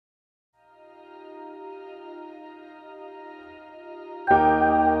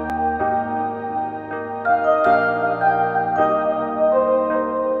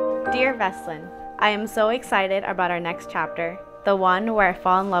Veslyne. I am so excited about our next chapter, the one where I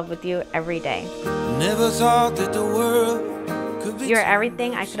fall in love with you every day. Never thought that the world could be. You're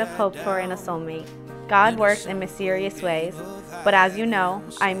everything I could have hoped for in a soulmate. God works in mysterious ways, but as you know,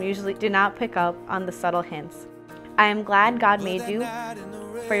 I usually do not pick up on the subtle hints. I am glad God made you,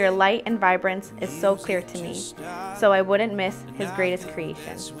 for your light and vibrance is so clear to me, so I wouldn't miss His greatest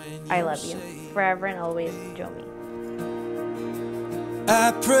creation. I love you. Forever and always, Jomi.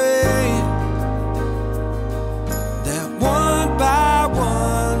 I pray that one by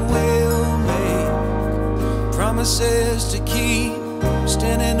one we'll make promises to keep,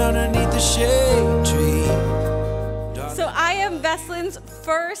 standing underneath the shade tree. So I am Veslyne's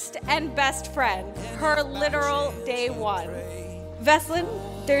first and best friend, her literal day one. Veslyne,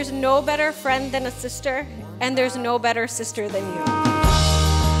 there's no better friend than a sister, and there's no better sister than you.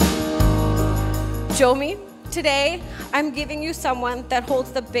 Jomi, today I'm giving you someone that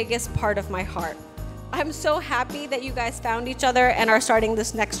holds the biggest part of my heart. I'm so happy that you guys found each other and are starting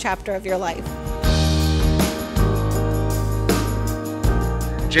this next chapter of your life.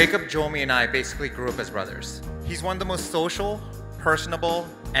 Jacob, Jomi, and I basically grew up as brothers. He's one of the most social, personable,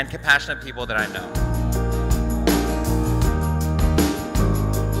 and compassionate people that I know.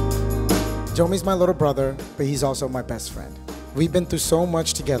 Jomi's my little brother, but he's also my best friend. We've been through so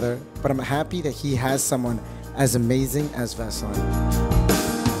much together, but I'm happy that he has someone as amazing as Veslyne.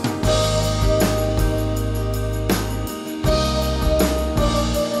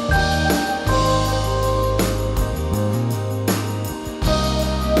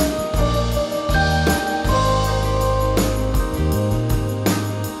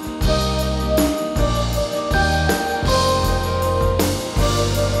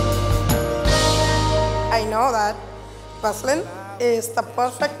 I know that Veslyne is the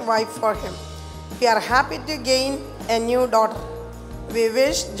perfect wife for him. We are happy to gain a new daughter. We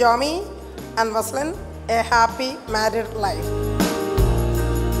wish Jomi and Veslyne a happy married life.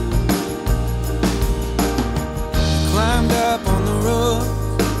 Climbed up on the roof,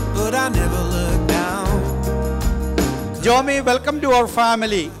 but I never looked down. Jomi, welcome to our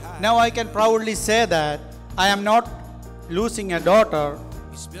family. Now I can proudly say that I am not losing a daughter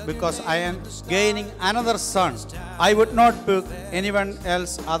because I am gaining another son. I would not pick anyone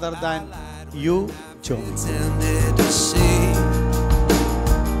else other than you, Jomi. Intended to see.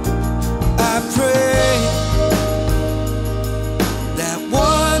 I pray that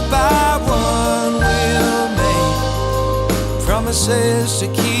one by one we'll make promises to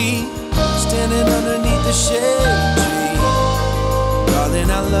keep, standing underneath the shade tree.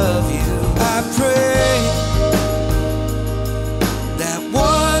 Darling, I love you. I pray that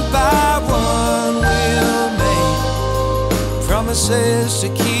one by one we'll make promises to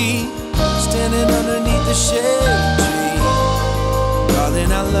keep, standing underneath the shade tree.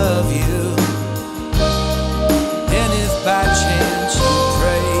 Darling, I love you. And if by chance you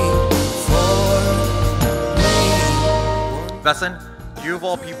pray for me. Veslyne, you of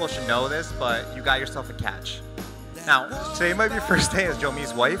all people should know this, but you got yourself a catch. Now, today might be your first day as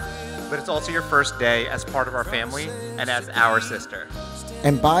Jomi's wife, but it's also your first day as part of our family and as our sister.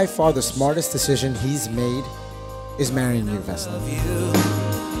 And by far the smartest decision he's made is marrying you, Veslyne.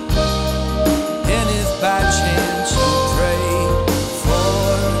 And if by chance you pray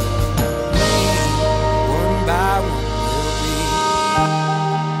for me, one by one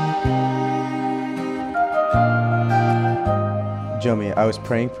we'll be. Jomi, I was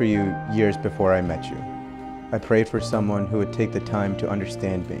praying for you years before I met you. I prayed for someone who would take the time to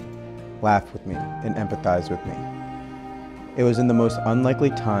understand me, laugh with me, and empathize with me. It was in the most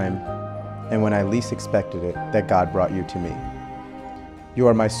unlikely time and when I least expected it that God brought you to me. You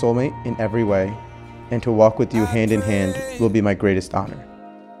are my soulmate in every way, and to walk with you hand in hand will be my greatest honor.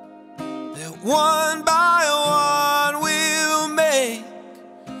 That one by one we'll make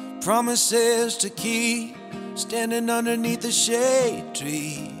promises to keep, standing underneath the shade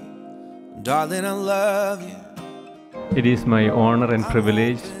tree. Darling, I love you. It is my honor and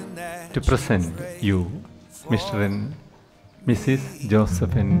privilege to present you, Mr. and Mrs.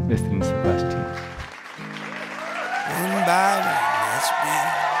 Joseph and Veslyne Sebastian. One by one, let's be.